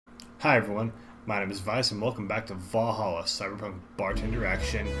Hi everyone, my name is Vice and welcome back to Valhalla Cyberpunk Bartender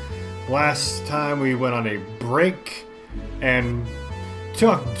Action. Last time we went on a break and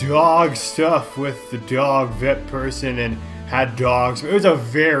talked dog stuff with the dog vet person and had dogs. It was a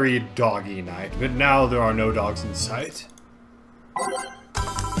very doggy night, but now there are no dogs in sight.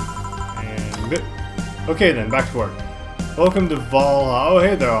 And okay then, back to work. Welcome to Valhalla. Oh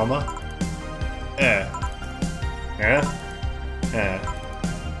hey there, Alma.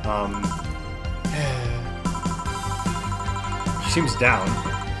 She seems down.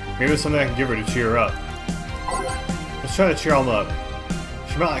 Maybe there's something I can give her to cheer her up. Let's try to cheer Alma up.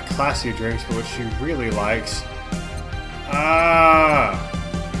 She might like classy drinks, but what she really likes...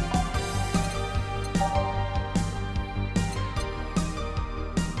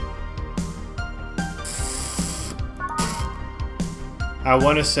 I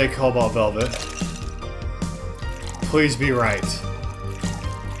want to say Cobalt Velvet. Please be right.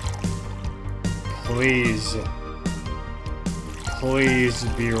 Please. Please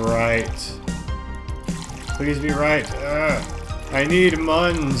be right. Please be right. I need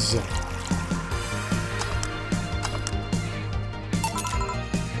Muns.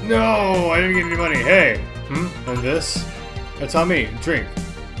 No, I didn't get any money. Hey. And this? That's on me. Drink.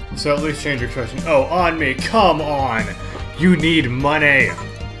 So at least change your question. Oh, on me. Come on. You need money.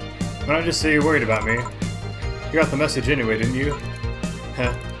 Why not just say you're worried about me? You got the message anyway, didn't you?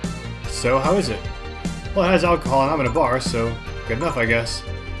 Huh. So, how is it? Well, it has alcohol and I'm in a bar, so good enough, I guess.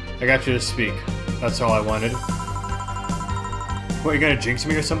 I got you to speak. That's all I wanted. What, you gonna jinx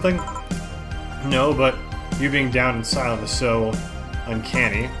me or something? No, but you being down and silent is so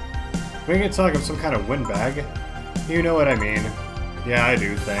uncanny. We can talk of some kind of windbag. You know what I mean. Yeah, I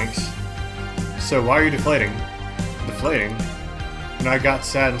do, thanks. So, why are you deflating? Deflating? When I got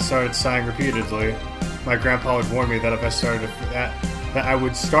sad and started sighing repeatedly, my grandpa would warn me that if I started that I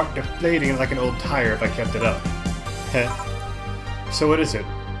would start deflating like an old tire if I kept it up. Heh. So what is it?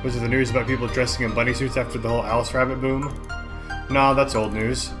 Was it the news about people dressing in bunny suits after the whole Alice Rabbit boom? Nah, that's old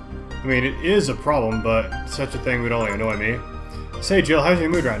news. I mean, it is a problem, but such a thing would only annoy me. Say, Jill, how's your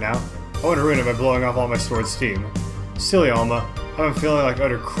mood right now? I want to ruin it by blowing off all my stored steam. Silly Alma, I've been feeling like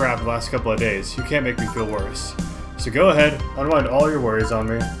utter crap the last couple of days. You can't make me feel worse. So go ahead, unwind all your worries on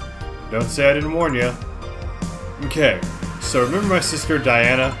me. Don't say I didn't warn you. Okay, so remember my sister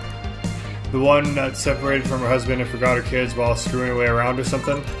Diana? The one that separated from her husband and forgot her kids while screwing her way around or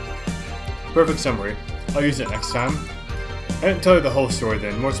something? Perfect summary. I'll use it next time. I didn't tell you the whole story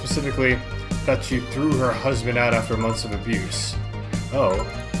then, more specifically, that she threw her husband out after months of abuse. Oh.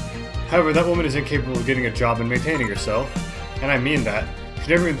 However, that woman is incapable of getting a job and maintaining herself. And I mean that. She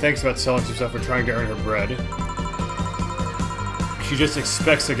never even thinks about selling herself or trying to earn her bread. She just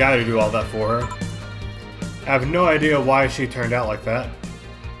expects a guy to do all that for her. I have no idea why she turned out like that.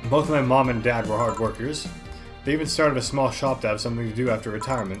 Both my mom and dad were hard workers. They even started a small shop to have something to do after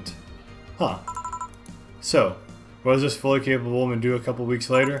retirement. Huh. So, what does this fully capable woman do a couple weeks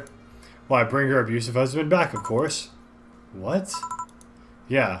later? Why, bring her abusive husband back, of course. What?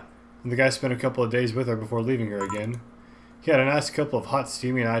 Yeah, and the guy spent a couple of days with her before leaving her again. He had a nice couple of hot,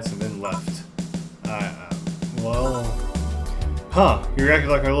 steamy nights and then left. Well... Huh, you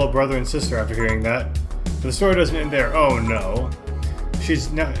reacted like my little brother and sister after hearing that. But the story doesn't end there. Oh no. She's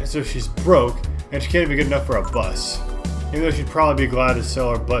broke, and she can't even get enough for a bus. Even though she'd probably be glad to sell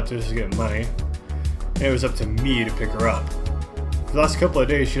her butt just to get money. And it was up to me to pick her up. For the last couple of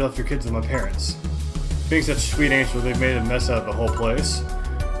days, she left her kids with my parents. Being such sweet angels, they've made a mess out of the whole place.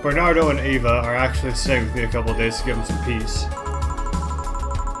 Bernardo and Ava are actually staying with me a couple of days to give them some peace.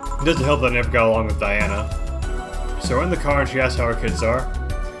 It doesn't help that I never got along with Diana. So we're in the car and she asks how our kids are.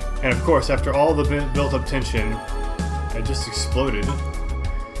 And of course, after all the built-up tension, I just exploded.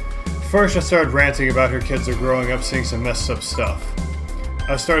 First, I started ranting about her kids are growing up seeing some messed up stuff.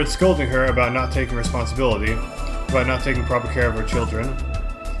 I started scolding her about not taking responsibility, about not taking proper care of her children.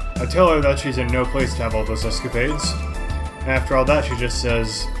 I tell her that she's in no place to have all those escapades. And after all that, she just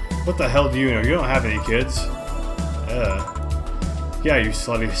says, "What the hell do you know? You don't have any kids." Yeah, you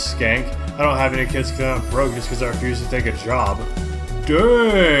slutty skank. I don't have any kids because I'm broke just because I refuse to take a job.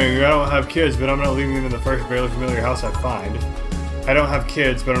 Dang, I don't have kids, but I'm not leaving them in the first barely familiar house I find. I don't have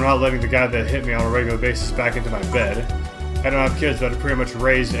kids, but I'm not letting the guy that hit me on a regular basis back into my bed. I don't have kids, but I pretty much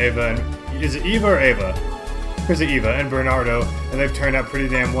raised Ava and... Is it Eva or Ava? Here's Eva and Bernardo, and they've turned out pretty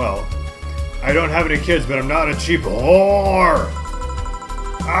damn well. I don't have any kids, but I'm not a cheap whore!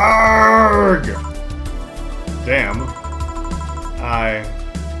 Arrgh! Damn. I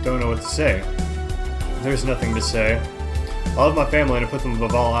don't know what to say. There's nothing to say. I love my family and I put them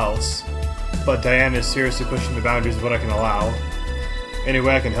above all else. But Diana is seriously pushing the boundaries of what I can allow. Any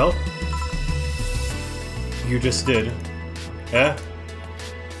way I can help? You just did. Eh?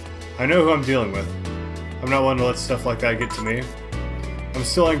 I know who I'm dealing with. I'm not one to let stuff like that get to me. I'm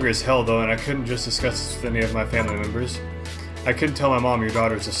still angry as hell though, and I couldn't just discuss this with any of my family members. I couldn't tell my mom your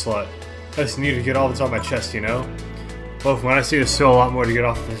daughter's a slut. I just need to get all this off my chest, you know? Well, from what I see, there's still a lot more to get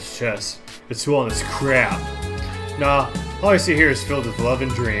off of his chest. It's swollen as crap. Nah, all I see here is filled with love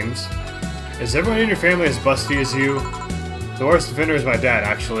and dreams. Is everyone in your family as busty as you? The worst offender is my dad,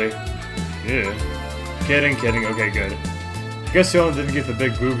 actually. Yeah. Kidding. Okay, good. I guess the only didn't get the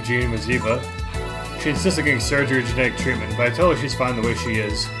big boob gene was Eva. She insists on getting surgery or genetic treatment, but I told her she's fine the way she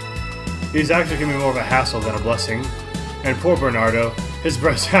is. These actually can be more of a hassle than a blessing. And poor Bernardo, his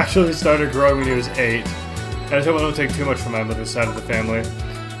breasts actually started growing when he was 8. And I hope I don't take too much from my mother's side of the family.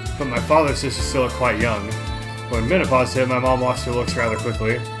 But my father's sister still look quite young. When menopause hit, my mom lost her looks rather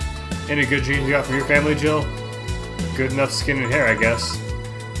quickly. Any good genes you got from your family, Jill? Good enough skin and hair, I guess.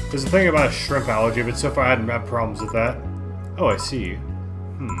 There's a thing about a shrimp allergy, but so far I hadn't had problems with that. Oh, I see.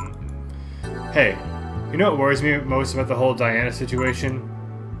 Hey, you know what worries me most about the whole Diana situation?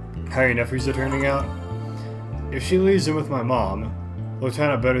 How your nephews are turning out? If she leaves him with my mom, they'll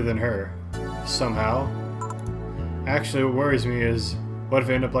turn out better than her. Somehow. Actually, what worries me is, what if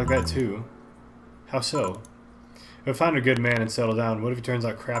I end up like that too? How so? If I find a good man and settle down, what if he turns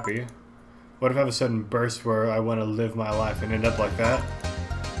out crappy? What if I have a sudden burst where I want to live my life and end up like that?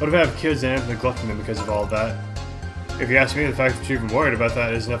 What if I have kids and end up neglecting them because of all of that? If you ask me, the fact that you're even worried about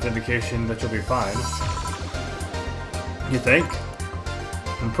that is enough indication that you'll be fine. You think?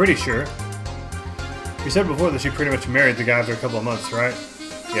 I'm pretty sure. You said before that she pretty much married the guy after a couple of months, right?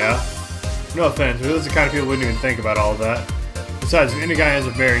 Yeah? No offense, but those are the kind of people who wouldn't even think about all of that. Besides, if any guy ends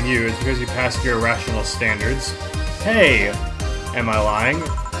up marrying you, it's because he passed your irrational standards. Hey! Am I lying?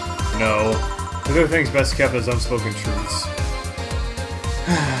 No. But there are things best kept as unspoken truths.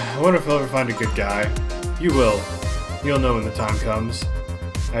 I wonder if you'll ever find a good guy. You will. You'll know when the time comes.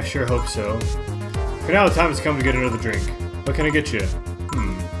 I sure hope so. For now, the time has come to get another drink. What can I get you?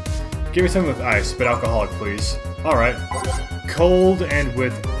 Give me something with ice, but alcoholic, please. Alright. Cold and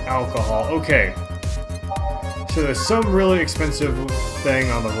with alcohol. Okay. So there's some really expensive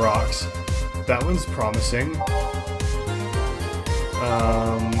thing on the rocks. That one's promising.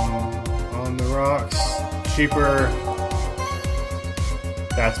 On the rocks. Cheaper.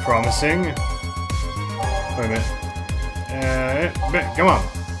 That's promising. Wait a minute. Come on.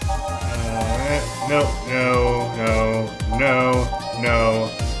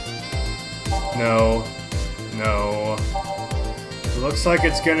 No. Looks like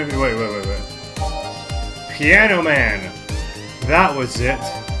it's gonna be. Wait. Piano Man. That was it.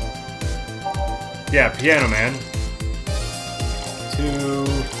 Yeah, Piano Man. 2,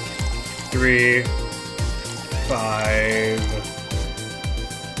 3, 5.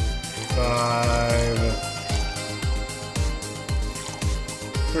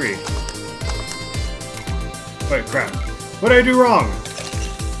 3. Wait, crap. What did I do wrong?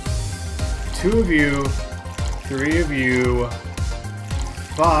 2 of you, 3 of you,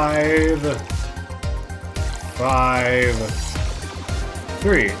 5,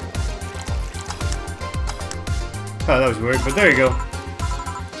 3. Oh, that was weird, but there you go.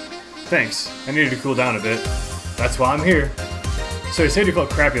 Thanks. I needed to cool down a bit. That's why I'm here. So you said you felt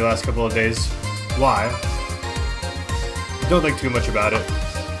crappy the last couple of days. Why? Don't think too much about it.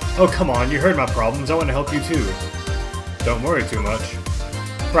 Oh, come on, you heard my problems. I want to help you too. Don't worry too much.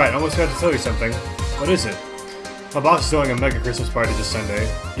 Right, I almost got to tell you something. What is it? My boss is throwing a mega Christmas party this Sunday.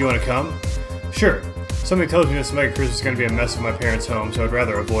 You want to come? Sure. Something tells me this mega Christmas is going to be a mess in my parents' home, so I'd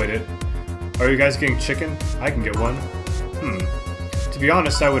rather avoid it. Are you guys getting chicken? I can get one. To be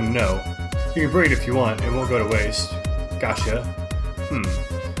honest, I wouldn't know. You can bring it if you want. It won't go to waste. Gotcha.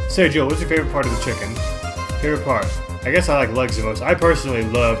 Say, Jill, what's your favorite part of the chicken? Favorite part? I guess I like legs the most. I personally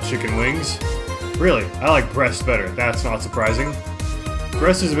love chicken wings. Really, I like breast better. That's not surprising.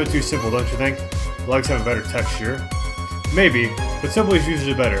 Breast is a bit too simple, don't you think? Legs have a better texture. Maybe, but simple is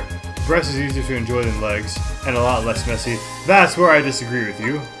usually better. Breast is easier to enjoy than legs, and a lot less messy. That's where I disagree with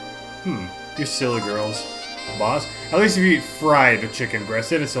you. You silly girls. Boss? At least if you eat fried chicken breast,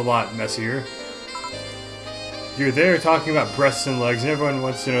 then it's a lot messier. You're there talking about breasts and legs, and everyone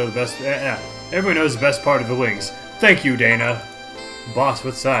wants to know the best. Everyone knows the best part of the wings. Thank you, Dana. Boss,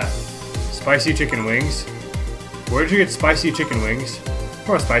 what's that? Spicy chicken wings? Where did you get spicy chicken wings?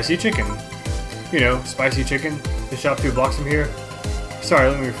 Or spicy chicken? You know, spicy chicken. The shop 2 blocks from here. Sorry,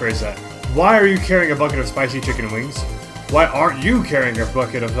 let me rephrase that. Why are you carrying a bucket of spicy chicken wings? Why aren't you carrying a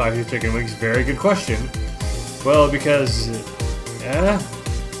bucket of spicy chicken wings? Very good question. Well, because...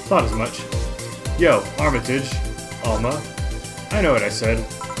 thought as much. Yo, Armitage. Alma. I know what I said.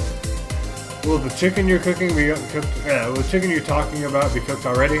 Will the chicken you're cooking be cooked? Will the chicken you're talking about be cooked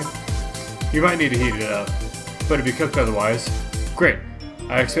already? You might need to heat it up, but it'll be cooked otherwise. Great.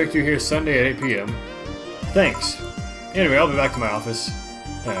 I expect you here Sunday at 8 p.m. Thanks. Anyway, I'll be back to my office.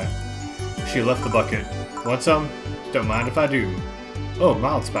 She left the bucket. Want some? Don't mind if I do. Oh,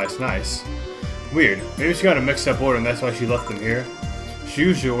 mild spice, nice. Weird. Maybe she got a mixed up order and that's why she left them here. She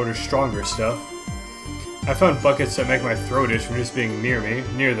usually orders stronger stuff. I found buckets that make my throat itch from just being near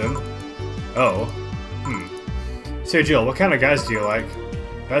them. Oh. Say, Jill, what kind of guys do you like?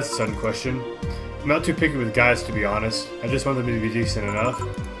 That's a sudden question. I'm not too picky with guys, to be honest. I just want them to be decent enough.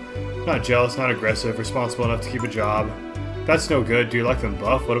 Not jealous, not aggressive, responsible enough to keep a job. That's no good. Do you like them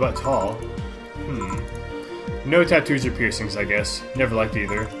buff? What about tall? No tattoos or piercings, I guess. Never liked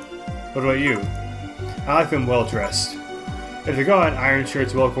either. What about you? I like them well-dressed. If they got on iron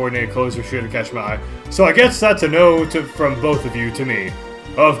shirts, well-coordinated clothes are sure to catch my eye. So I guess that's a no from both of you to me.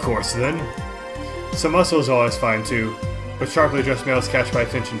 Of course, then. Some muscle is always fine, too. But sharply dressed males catch my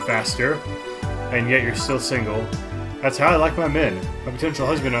attention faster. And yet you're still single. That's how I like my men. My potential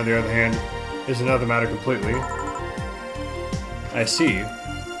husband, on the other hand, is another matter completely. I see.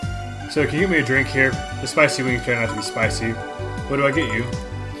 So can you get me a drink here? The spicy wings try not to be spicy. What do I get you?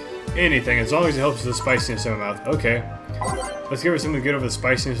 Anything, as long as it helps with the spiciness in my mouth. Okay. Let's give her something good over the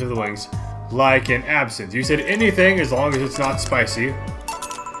spiciness of the wings. Like an absinthe. You said anything as long as it's not spicy.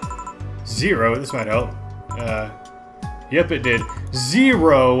 0. This might help. Yep, it did.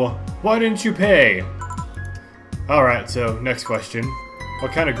 0! Why didn't you pay? Alright, so, next question.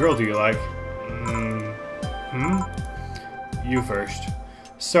 What kind of girl do you like? You first.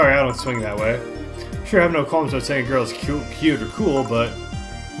 Sorry, I don't swing that way. Sure, I have no qualms about saying a girl's cute or cool, but...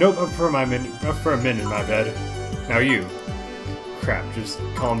 Nope, I prefer men in my bed. Now you. Crap, just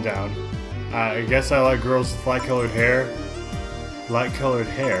calm down. I guess I like girls with light-colored hair. Light-colored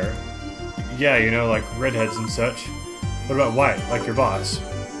hair? Yeah, you know, like redheads and such. What about white, like your boss?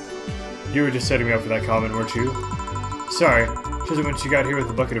 You were just setting me up for that comment, weren't you? Sorry, just that when she got here with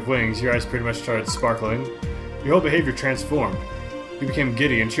a bucket of wings, your eyes pretty much started sparkling. Your whole behavior transformed. You became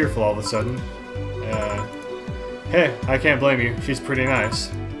giddy and cheerful all of a sudden. Hey, I can't blame you. She's pretty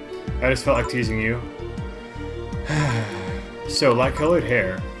nice. I just felt like teasing you. So, light-colored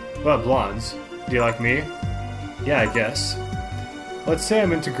hair. What about blondes? Do you like me? Yeah, I guess. Let's say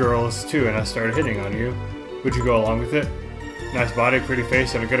I'm into girls, too, and I started hitting on you. Would you go along with it? Nice body, pretty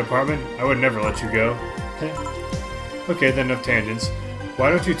face, and a good apartment? I would never let you go. Okay, then enough tangents. Why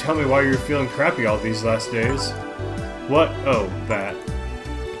don't you tell me why you were feeling crappy all these last days? What? Oh, that.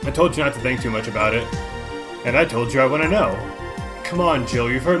 I told you not to think too much about it. And I told you I want to know. Come on, Jill,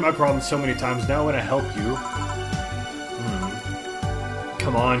 you've heard my problems so many times, now I want to help you.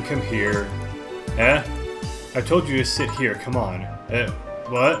 Come on, come here. I told you to sit here, come on.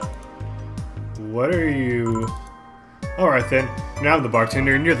 What? What are you... Alright then, now I'm the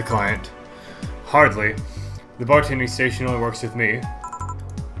bartender and you're the client. Hardly. The bartending station only works with me.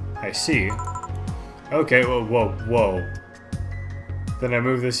 I see. Okay, whoa. Then I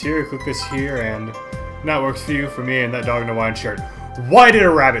move this here, click this here, and... Now it works for you, for me, and that dog in a wine shirt. Why did a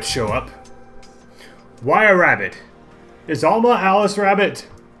rabbit show up? Why a rabbit? Is Alma Alice Rabbit?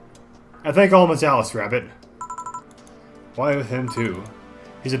 I think Alma's Alice Rabbit. Why with him too?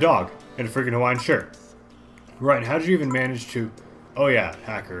 He's a dog, in a freaking Hawaiian shirt. Right, and how did you even manage to... Oh yeah,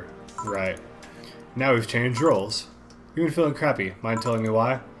 hacker. Right. Now we've changed roles. You've been feeling crappy. Mind telling me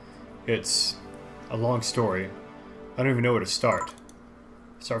why? It's a long story. I don't even know where to start.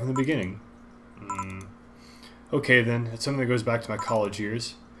 Start from the beginning. Okay then, it's something that goes back to my college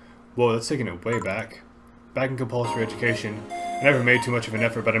years. Whoa, that's taking it way back. Back in compulsory education, I never made too much of an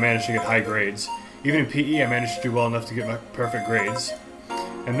effort, but I managed to get high grades. Even in PE, I managed to do well enough to get my perfect grades.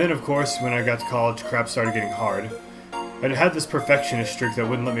 And then, of course, when I got to college, crap started getting hard. I had this perfectionist streak that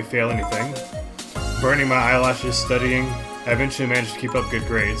wouldn't let me fail anything. Burning my eyelashes, studying, I eventually managed to keep up good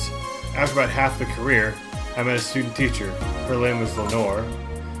grades. After about half the career, I met a student teacher. Her name was Lenore.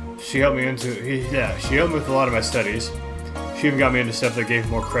 She helped me she helped me with a lot of my studies. She even got me into stuff that gave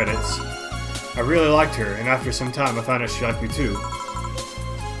more credits. I really liked her, and after some time, I found out she liked me too.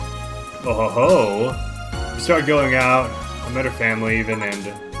 Oh ho ho! We started going out. I met her family even, and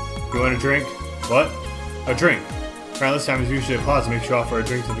you want a drink? What? A drink. Around this time is usually a pause to make sure offer a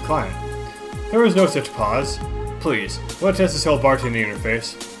drink to the client. There was no such pause. Please, I want to test this whole bartending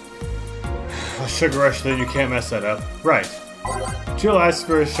interface. A sugar rush, then you can't mess that up. Right. Jill asked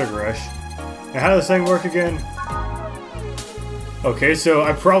for a sugar rush. Now how does this thing work again? Okay, so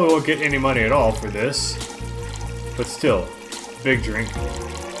I probably won't get any money at all for this. But still, big drink.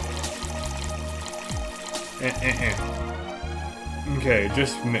 Okay,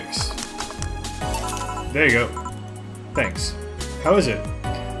 just mix. There you go. Thanks. How is it?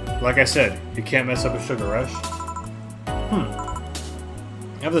 Like I said, you can't mess up a sugar rush.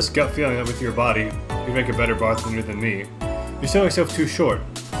 I have this gut feeling that with your body, you make a better bartender than me. You sell yourself too short.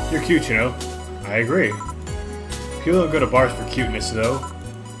 You're cute, you know. I agree. People don't go to bars for cuteness, though.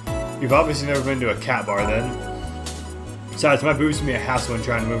 You've obviously never been to a cat bar, then. Besides, my boobs can be a hassle when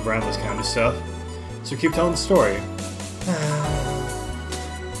trying to move around this kind of stuff. So keep telling the story.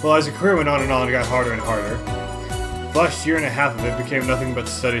 Well, as the career went on and on, it got harder and harder. The last year and a half of it became nothing but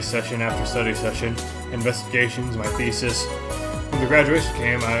study session after study session, investigations, my thesis. When the graduation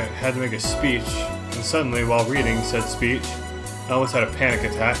came, I had to make a speech, and suddenly, while reading said speech, I almost had a panic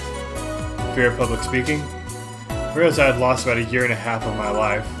attack. Fear of public speaking. I realized I had lost about a year and a half of my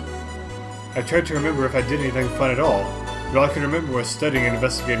life. I tried to remember if I did anything fun at all, but all I could remember was studying and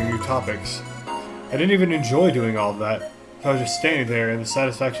investigating new topics. I didn't even enjoy doing all of that. I was just standing there, and the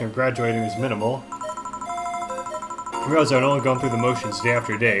satisfaction of graduating was minimal. I realized I had only gone through the motions day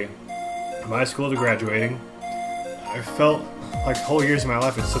after day, from high school to graduating. I felt like whole years of my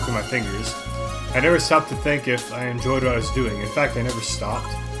life had slipped through my fingers. I never stopped to think if I enjoyed what I was doing. In fact, I never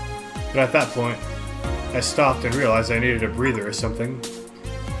stopped. But at that point, I stopped and realized I needed a breather or something.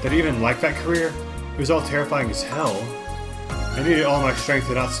 Did I even like that career? It was all terrifying as hell. I needed all my strength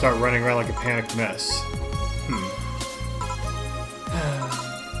to not start running around like a panicked mess.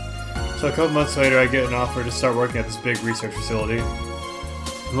 So a couple months later, I get an offer to start working at this big research facility.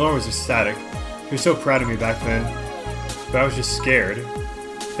 Lauren was ecstatic. She was so proud of me back then. But I was just scared.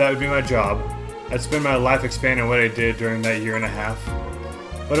 That would be my job. I'd spend my life expanding what I did during that year and a half.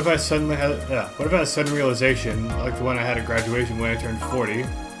 What if I suddenly had a sudden realization, like the one I had at graduation when I turned 40? I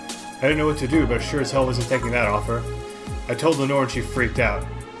didn't know what to do, but sure as hell wasn't taking that offer. I told Lenore and she freaked out.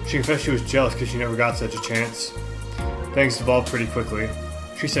 She confessed she was jealous because she never got such a chance. Things evolved pretty quickly.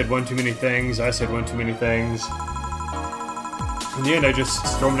 She said one too many things, I said one too many things. In the end, I just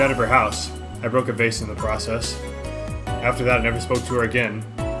stormed out of her house. I broke a vase in the process. After that, I never spoke to her again.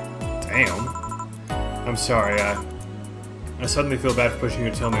 Damn. I'm sorry, I suddenly feel bad for pushing you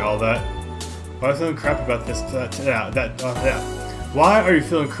to tell me all that. Why are you feeling crappy about this? Why are you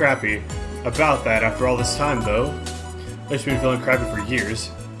feeling crappy about that after all this time, though? I've been feeling crappy for years.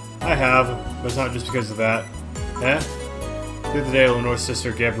 I have, but it's not just because of that. The other day, Lenore's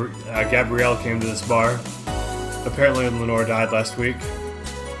sister Gabrielle came to this bar. Apparently, Lenore died last week.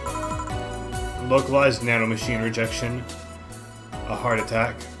 Localized nanomachine rejection. A heart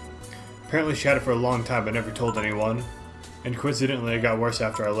attack. Apparently, she had it for a long time but never told anyone. And coincidentally, it got worse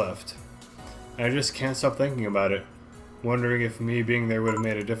after I left. And I just can't stop thinking about it, wondering if me being there would have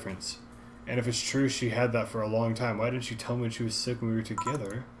made a difference. And if it's true she had that for a long time, why didn't she tell me when she was sick when we were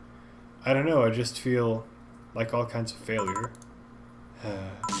together? I don't know, I just feel like all kinds of failure.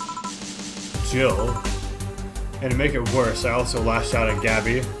 Jill. And to make it worse, I also lashed out at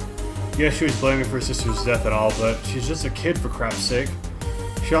Gabby. Yeah, she was blaming for her sister's death and all, but she's just a kid for crap's sake.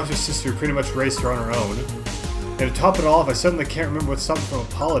 She lost her sister who pretty much raised her on her own. And to top it off, I suddenly can't remember what stopped me from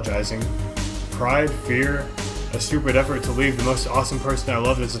apologizing. Pride, fear, a stupid effort to leave the most awesome person I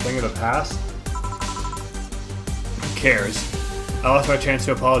loved as a thing of the past? Who cares? I lost my chance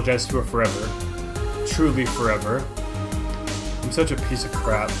to apologize to her forever. Truly forever. I'm such a piece of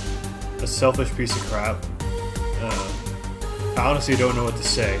crap. A selfish piece of crap. I honestly don't know what to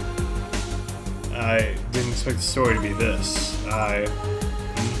say. I didn't expect the story to be this.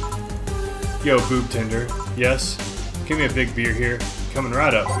 Yo, boob tender. Yes? Give me a big beer here. Coming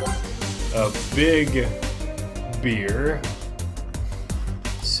right up. A big beer.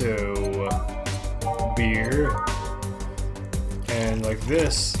 So, beer. And like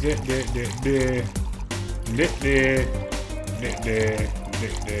this. Get in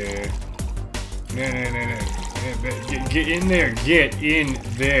there. Get in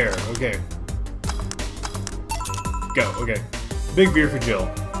there. Okay. Go. Okay. Big beer for Jill.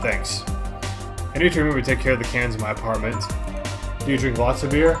 Thanks. I need to remember to take care of the cans in my apartment. Do you drink lots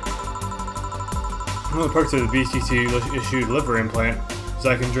of beer? One of the perks of the BCC-issued liver implant is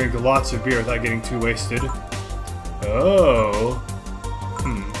I can drink lots of beer without getting too wasted. Oh.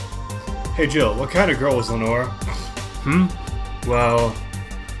 Hey Jill, what kind of girl was Lenore? Well,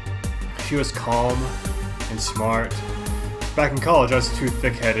 she was calm and smart. Back in college, I was too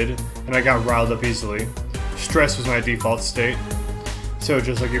thick-headed, and I got riled up easily. Stress was my default state. So,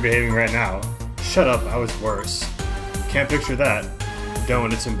 just like you're behaving right now. Shut up, I was worse. Can't picture that.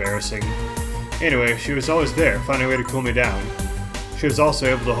 Don't, it's embarrassing. Anyway, she was always there, finding a way to cool me down. She was also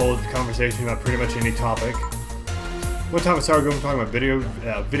able to hold a conversation about pretty much any topic. One time I saw her go from talking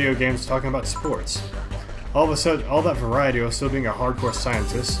about video games to talking about sports. All of a sudden, all that variety while still being a hardcore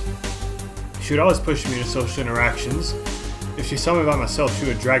scientist. She would always push me into social interactions. If she saw me by myself, she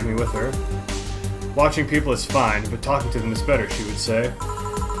would drag me with her. Watching people is fine, but talking to them is better, she would say.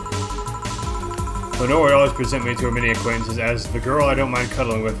 Lenore would always present me to her many acquaintances as the girl I don't mind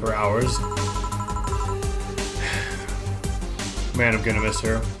cuddling with for hours. Man, I'm gonna miss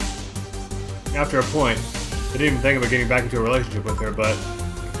her. After a point, I didn't even think about getting back into a relationship with her, but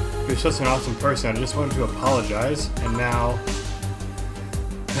she was such an awesome person, I just wanted to apologize, and now...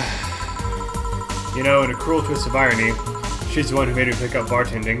 You know, in a cruel twist of irony, she's the one who made me pick up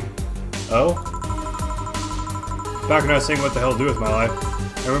bartending. Oh? Back when I was saying what the hell to do with my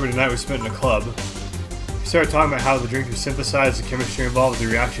life, I remember the night we spent in a club. She started talking about how the drink was synthesized, the chemistry involved, the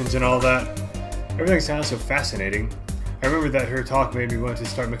reactions and all that. Everything sounded so fascinating. I remember that her talk made me want to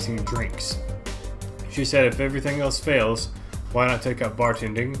start mixing drinks. She said if everything else fails, why not take up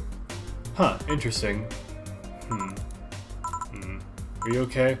bartending? Huh, interesting. Are you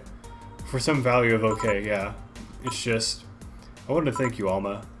okay? For some value of okay, yeah. It's just... I wanted to thank you,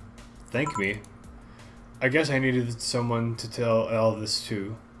 Alma. Thank me? I guess I needed someone to tell all this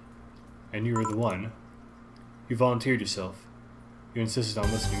to. And you were the one. You volunteered yourself. You insisted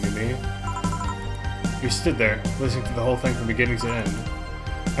on listening to me. You stood there, listening to the whole thing from beginning to end.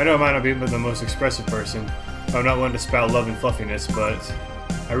 I know I might not be the most expressive person. I'm not one to spout love and fluffiness, but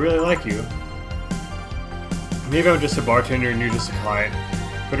I really like you. Maybe I'm just a bartender and you're just a client,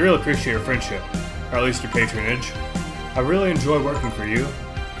 but I really appreciate your friendship, or at least your patronage. I really enjoy working for you.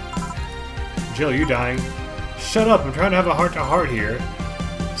 Jill, you dying? Shut up, I'm trying to have a heart-to-heart here.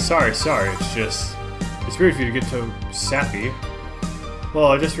 Sorry, it's just... It's weird for you to get so sappy. Well,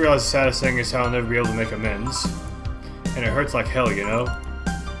 I just realized the saddest thing is how I'll never be able to make amends. And it hurts like hell, you know?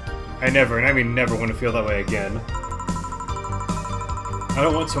 I never, and I mean never, want to feel that way again. I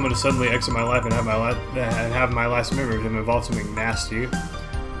don't want someone to suddenly exit my life and have my last memory of them involve something nasty.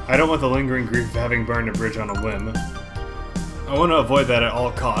 I don't want the lingering grief of having burned a bridge on a whim. I want to avoid that at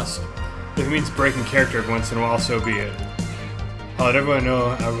all costs. If it means breaking character every once in a while, so be it. I'll let everyone know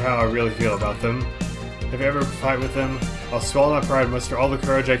how I really feel about them. If I ever fight with them, I'll swallow my pride, muster all the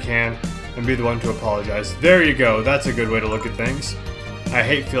courage I can, and be the one to apologize. There you go, that's a good way to look at things. I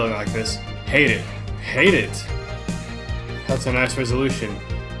hate feeling like this. Hate it. Hate it! That's a nice resolution.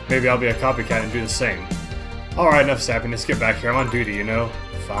 Maybe I'll be a copycat and do the same. Alright, enough sappiness, get back here, I'm on duty, you know?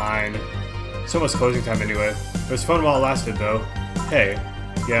 Fine. It's almost closing time anyway. It was fun while it lasted, though. Hey.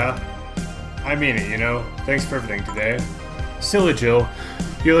 Yeah? I mean it, you know? Thanks for everything today. Silly Jill.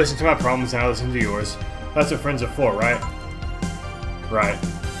 You listen to my problems and I listen to yours. That's what friends are for, right? Right.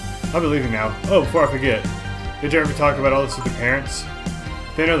 I'll be leaving now. Oh, before I forget. Did you ever talk about all this with your parents?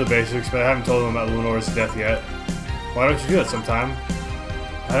 They know the basics, but I haven't told them about Lenore's death yet. Why don't you do that sometime?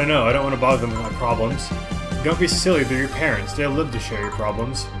 I don't know, I don't want to bother them with my problems. Don't be silly, they're your parents. They'll live to share your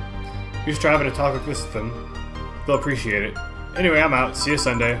problems. You should try having a talk like this with them. They'll appreciate it. Anyway, I'm out. See you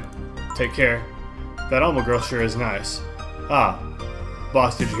Sunday. Take care. That Alma girl sure is nice. Ah.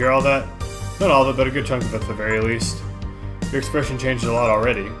 Boss, did you hear all that? Not all of it, but a good chunk of it at the very least. Your expression changed a lot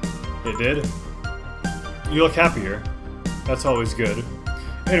already. It did? You look happier. That's always good.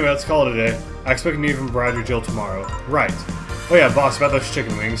 Anyway, let's call it a day. I expect an even brighter Jill tomorrow. Right. Oh yeah, boss, about those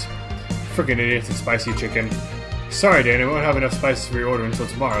chicken wings. Frickin' idiots and spicy chicken. Sorry, Danny, we won't have enough spices for your order until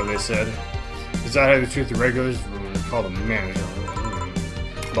tomorrow, they said. Is that how they treat the regulars? Call the manager.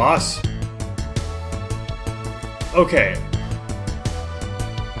 Boss? Okay.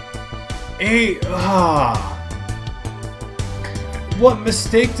 What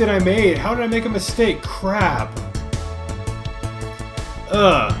mistake did I make? How did I make a mistake? Crap.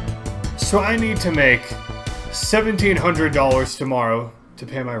 So I need to make $1,700 tomorrow to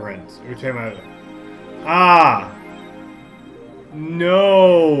pay my rent. Or to pay my...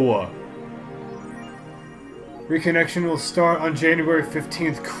 No! Reconnection will start on January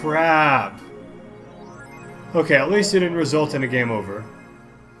 15th. Crap. Okay, at least it didn't result in a game over.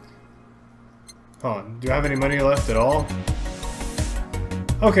 Hold on. Do I have any money left at all?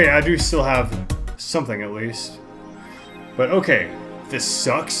 Okay, I do still have something at least. But okay, this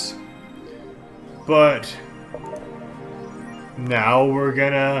sucks. But now we're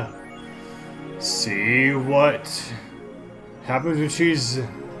gonna see what happens when she's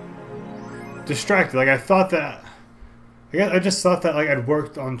distracted. Like I thought that, I just thought that like I'd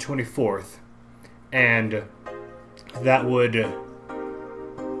worked on 24th, and that would.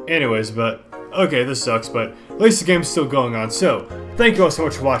 Anyways, but okay, this sucks. But at least the game's still going on. So thank you all so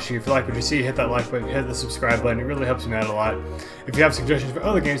much for watching. If you like what you see, hit that like button, hit the subscribe button. It really helps me out a lot. If you have suggestions for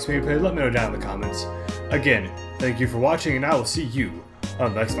other games for me to play, let me know down in the comments. Again, thank you for watching, and I will see you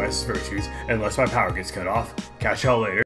unless vices virtues, unless my power gets cut off. Catch y'all later.